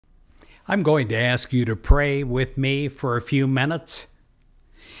I'm going to ask you to pray with me for a few minutes.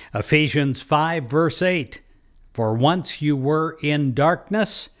 Ephesians 5, verse 8, "For once you were in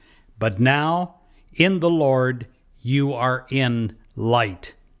darkness, but now in the Lord you are in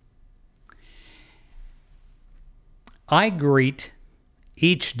light." I greet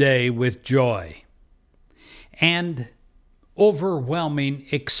each day with joy and overwhelming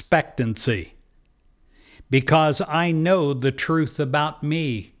expectancy because I know the truth about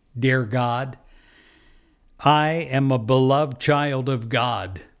me, dear God. I am a beloved child of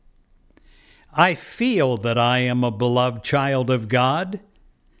God. I feel that I am a beloved child of God.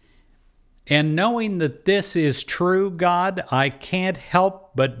 And knowing that this is true, God, I can't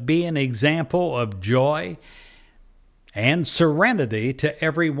help but be an example of joy and serenity to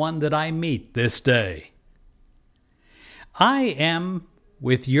everyone that I meet this day. I am,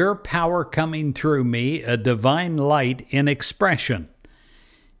 with your power coming through me, a divine light in expression.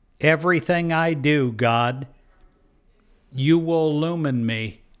 Everything I do, God, you will illumine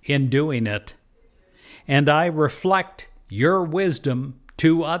me in doing it, and I reflect your wisdom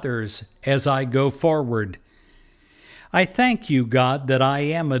to others as I go forward. I thank you, God, that I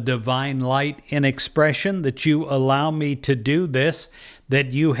am a divine light in expression, that you allow me to do this,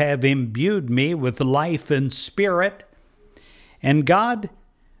 that you have imbued me with life and spirit. And God,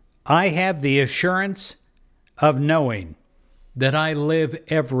 I have the assurance of knowing that I live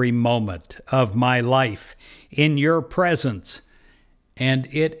every moment of my life in your presence, and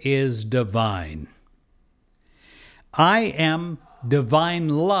it is divine. I am divine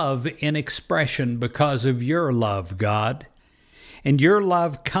love in expression because of your love, God. And your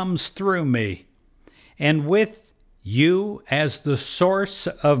love comes through me. And with you as the source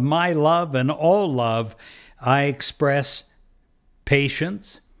of my love and all love, I express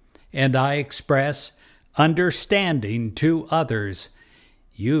patience and I express understanding to others.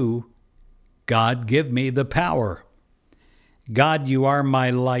 You, God, give me the power. God, you are my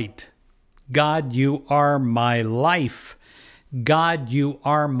light. God, you are my life. God, you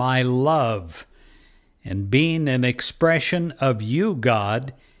are my love. And being an expression of you,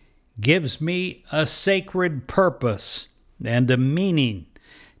 God, gives me a sacred purpose and a meaning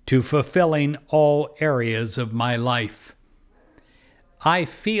to fulfilling all areas of my life. I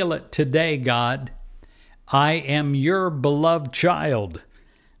feel it today, God. I am your beloved child.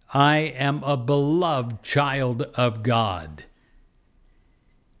 I am a beloved child of God.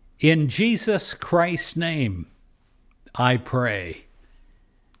 In Jesus Christ's name, I pray.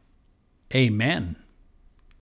 Amen.